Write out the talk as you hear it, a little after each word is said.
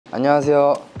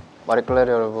안녕하세요,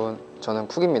 마리끌레르 여러분. 저는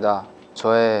쿡입니다.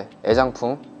 저의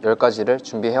애장품 10가지를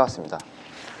준비해왔습니다.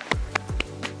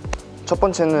 첫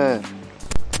번째는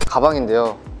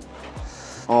가방인데요.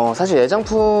 사실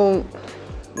애장품은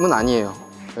아니에요.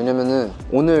 왜냐면은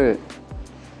오늘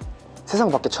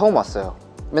세상 밖에 처음 왔어요.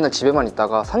 맨날 집에만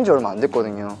있다가 산지 얼마 안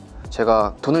됐거든요.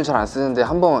 제가 돈을 잘 안 쓰는데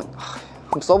한번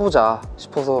써보자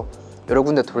싶어서 여러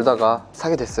군데 돌다가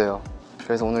사게 됐어요.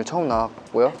 그래서 오늘 처음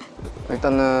나왔고요.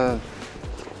 일단은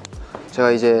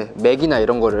제가 이제 맥이나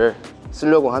이런 거를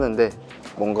쓰려고 하는데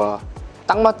뭔가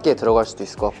딱 맞게 들어갈 수도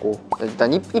있을 것 같고,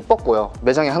 일단 이뻤고요.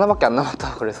 매장에 하나밖에 안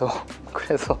남았다 그래서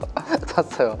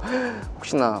샀어요.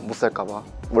 혹시나 못 살까봐.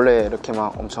 원래 이렇게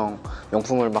막 엄청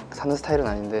명품을 막 사는 스타일은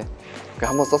아닌데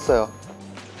그냥 한번 썼어요.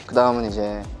 그 다음은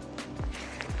이제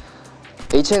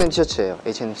H&M 티셔츠예요.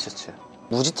 H&M 티셔츠.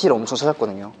 무지티를 엄청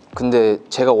찾았거든요. 근데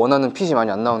제가 원하는 핏이 많이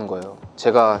안 나오는 거예요.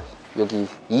 제가 여기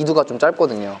이두가 좀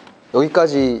짧거든요.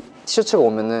 여기까지 티셔츠가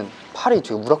오면은 팔이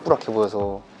되게 우락부락해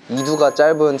보여서 이두가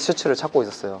짧은 티셔츠를 찾고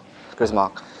있었어요. 그래서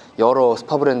막 여러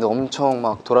스파 브랜드 엄청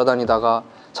막 돌아다니다가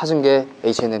찾은 게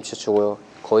H&M 티셔츠고요.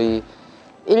 거의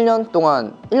 1년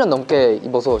동안, 1년 넘게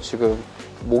입어서 지금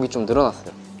목이 좀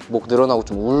늘어났어요. 목 늘어나고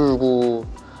좀 울고,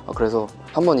 그래서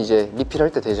한번 이제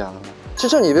리필할 때 되지 않았나.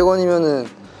 7,200원이면은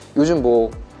요즘 뭐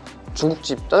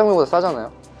중국집 짜장면보다 싸잖아요.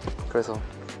 그래서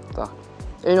딱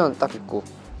 1년 딱 입고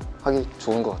하기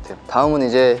좋은 것 같아요. 다음은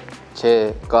이제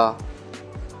제가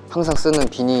항상 쓰는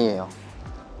비니예요.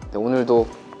 오늘도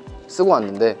쓰고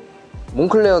왔는데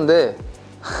몽클레어인데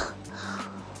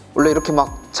원래 이렇게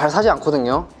막 잘 사지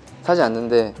않거든요. 사지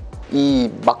않는데 이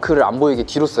마크를 안 보이게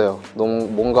뒤로 써요. 너무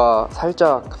뭔가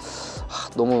살짝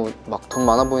너무 막 돈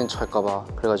많아 보이는 척 할까봐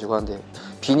그래가지고 하는데,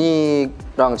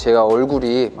 비니랑 제가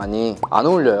얼굴이 많이 안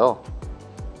어울려요.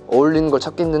 어울리는 걸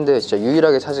찾기 힘든데 진짜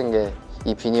유일하게 찾은 게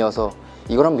이 비니여서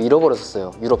이걸 한번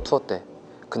잃어버렸었어요, 유럽 투어 때.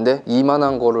 근데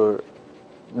이만한 거를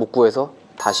못 구해서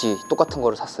다시 똑같은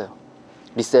거를 샀어요,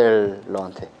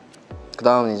 리셀러한테. 그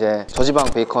다음은 이제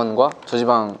저지방 베이컨과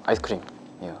저지방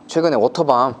아이스크림이에요. 최근에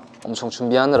워터밤 엄청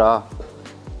준비하느라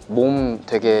몸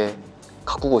되게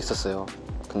가꾸고 있었어요.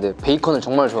 근데 베이컨을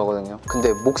정말 좋아하거든요.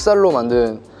 근데 목살로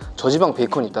만든 저지방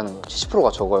베이컨이 있다는 거예요. 70%가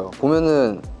적어요.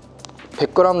 보면은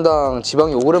 100g당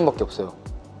지방이 5g밖에 없어요.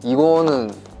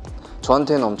 이거는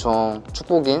저한테는 엄청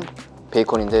축복인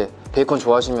베이컨인데, 베이컨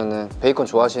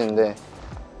좋아하시는데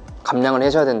감량을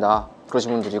해줘야 된다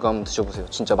그러신 분들 이거 한번 드셔보세요.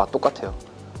 진짜 맛 똑같아요.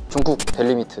 중국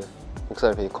델리미트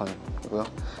목살 베이컨이고요.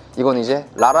 이건 이제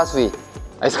라라스윗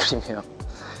아이스크림이에요.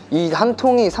 이 한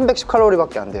통이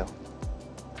 310칼로리밖에 안 돼요.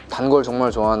 단 걸 정말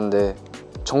좋아하는데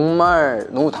정말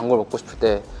너무 단 걸 먹고 싶을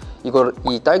때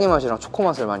이 딸기 맛이랑 초코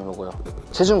맛을 많이 먹어요.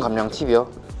 체중 감량 팁이요.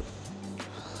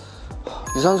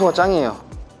 유산소가 짱이에요.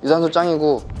 유산소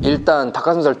짱이고, 일단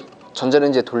닭가슴살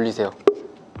전자레인지에 돌리세요.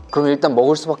 그러면 일단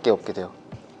먹을 수밖에 없게 돼요.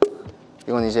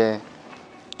 이건 이제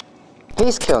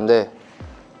페이스케어인데,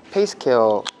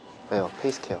 페이스케어예요.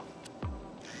 페이스케어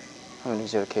하면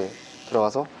이제 이렇게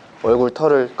들어가서 얼굴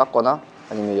털을 깎거나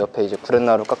아니면 옆에 이제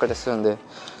구렛나루 깎을 때 쓰는데,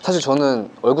 사실 저는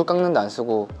얼굴 깎는데 안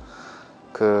쓰고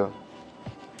그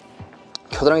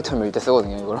겨드랑이 털 밀 때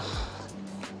쓰거든요, 이걸.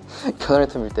 겨드랑이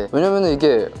털 밀 때. 왜냐면은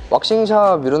이게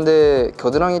왁싱샵 이런데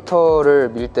겨드랑이 털을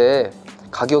밀 때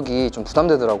가격이 좀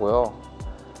부담되더라고요.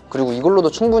 그리고 이걸로도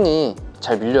충분히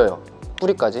잘 밀려요,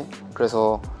 뿌리까지.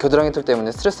 그래서 겨드랑이 털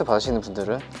때문에 스트레스 받으시는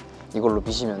분들은 이걸로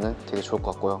미시면은 되게 좋을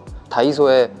것 같고요.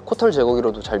 다이소의 코털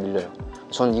제거기로도 잘 밀려요.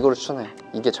 저는 이거를 추천해요.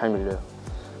 이게 잘 밀려요.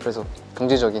 그래서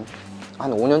경제적인,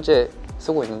 한 5년째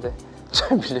쓰고 있는데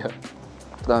잘 밀려요.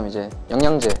 그 다음 이제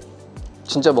영양제.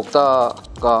 진짜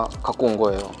먹다가 갖고 온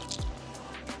거예요.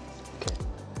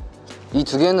 이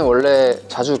두 개는 원래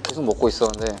자주 계속 먹고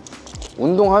있었는데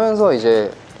운동하면서 이제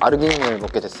아르기닌을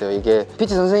먹게 됐어요. 이게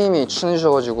PT 선생님이 추천해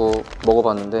주셔가지고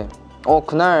먹어봤는데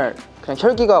그날 그냥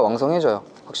혈기가 왕성해져요,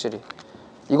 확실히.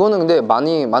 이거는 근데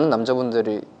많은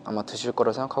남자분들이 아마 드실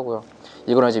거라 생각하고요.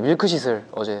 이거랑 이제 밀크시슬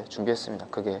어제 준비했습니다.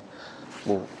 그게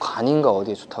뭐 간인가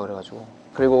어디에 좋다 그래가지고.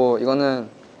 그리고 이거는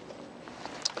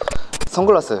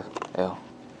선글라스예요.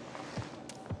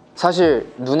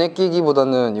 사실 눈에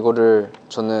끼기보다는 이거를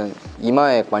저는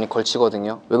이마에 많이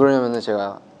걸치거든요. 왜 그러냐면은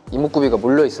제가 이목구비가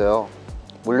몰려 있어요.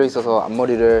 몰려 있어서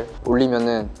앞머리를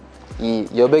올리면은 이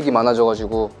여백이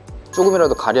많아져가지고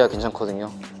조금이라도 가려야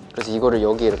괜찮거든요. 그래서 이거를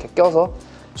여기에 이렇게 껴서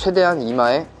최대한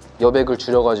이마에 여백을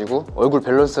줄여가지고 얼굴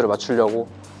밸런스를 맞추려고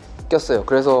꼈어요.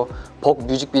 그래서 벅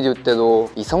뮤직비디오 때도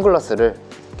이 선글라스를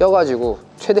껴가지고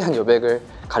최대한 여백을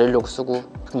가리려고 쓰고.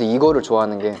 근데 이거를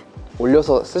좋아하는 게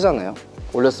올려서 쓰잖아요.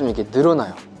 올렸으면 이게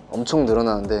늘어나요. 엄청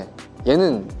늘어나는데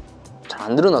얘는 잘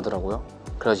안 늘어나더라고요.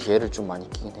 그래서 얘를 좀 많이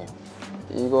끼긴 해요.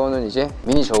 이거는 이제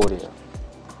미니 저울이에요.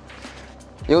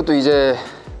 이것도 이제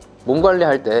몸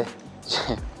관리할 때 이제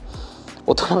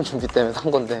오토맘 준비 때문에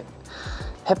산 건데,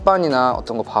 햇반이나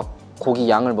어떤 거 밥, 고기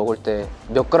양을 먹을 때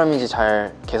몇 그램인지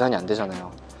잘 계산이 안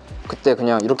되잖아요. 그때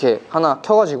그냥 이렇게 하나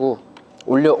켜가지고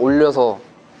올려서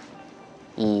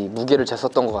이 무게를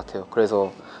쟀었던 것 같아요.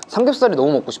 그래서 삼겹살이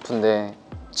너무 먹고 싶은데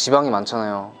지방이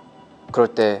많잖아요. 그럴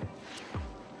때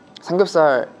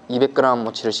삼겹살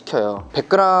 200g어치를 시켜요.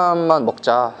 100g만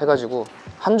먹자 해가지고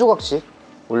한 조각씩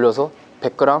올려서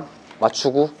 100g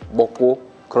맞추고 먹고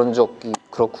그런 적이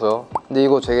그렇고요. 근데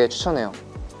이거 되게 추천해요.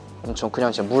 엄청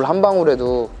그냥 진짜 물 한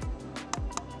방울에도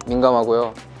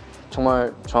민감하고요.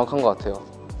 정말 정확한 것 같아요.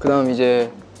 그 다음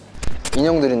이제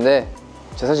인형들인데,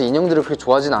 제가 사실 인형들을 그렇게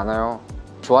좋아하진 않아요.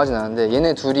 좋아하진 않은데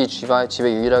얘네 둘이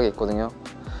집에 유일하게 있거든요.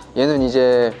 얘는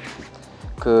이제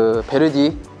그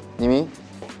베르디 님이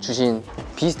주신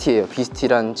비스티예요.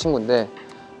 비스티란 친구인데,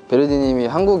 베르디 님이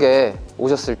한국에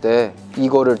오셨을 때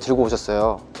이거를 들고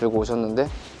오셨어요. 들고 오셨는데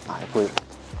이거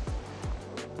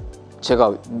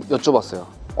제가 여쭤봤어요.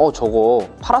 저거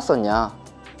팔았었냐?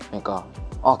 그러니까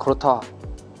그렇다,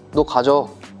 너 가져,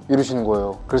 이러시는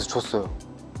거예요. 그래서 줬어요.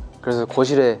 그래서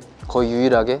거실에 거의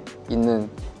유일하게 있는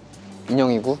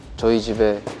인형이고, 저희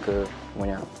집에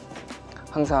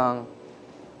항상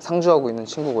상주하고 있는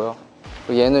친구고요.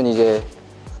 얘는 이제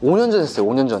 5년 전에 했어요.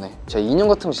 5년 전에. 제가 인형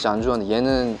같은 거 진짜 안 좋아하는데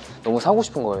얘는 너무 사고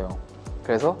싶은 거예요.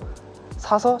 그래서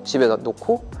사서 집에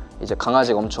놓고, 이제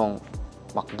강아지가 엄청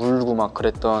막 물고 막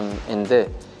그랬던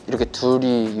애인데, 이렇게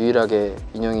둘이 유일하게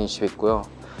인형이 집에 있고요.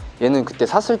 얘는 그때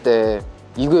샀을 때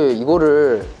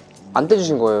이거를 안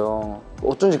떼주신 거예요.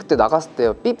 어쩐지 그때 나갔을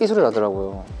때 삐삐 소리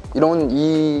나더라고요. 이런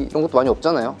것도 많이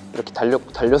없잖아요. 이렇게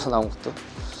달려서 나온 것도.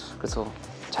 그래서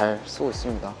잘 쓰고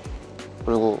있습니다.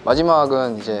 그리고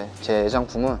마지막은 이제 제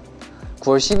애장품은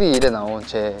 9월 12일에 나온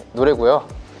제 노래고요.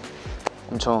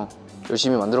 엄청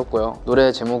열심히 만들었고요.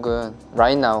 노래 제목은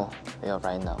Right Now 예요.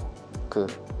 Right Now.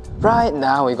 Right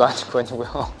Now 이거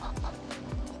아니고요.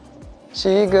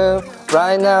 지금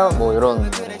Right Now 뭐 이런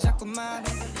노래.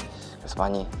 그래서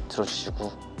많이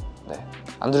들어주시고, 네,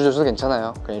 안 들어줘도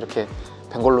괜찮아요. 그냥 이렇게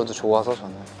뵌 걸로도 좋아서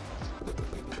저는.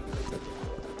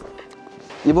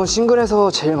 이번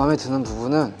싱글에서 제일 마음에 드는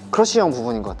부분은 크러쉬 형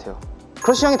부분인 것 같아요.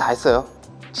 크러쉬 형이 다 했어요.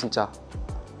 진짜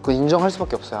그거 인정할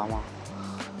수밖에 없어요 아마.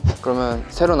 그러면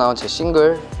새로 나온 제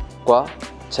싱글과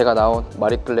제가 나온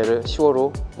마리끌레르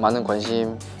 10호로 많은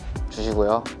관심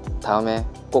주시고요. 다음에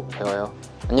꼭 봬요.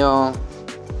 안녕.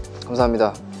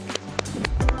 감사합니다.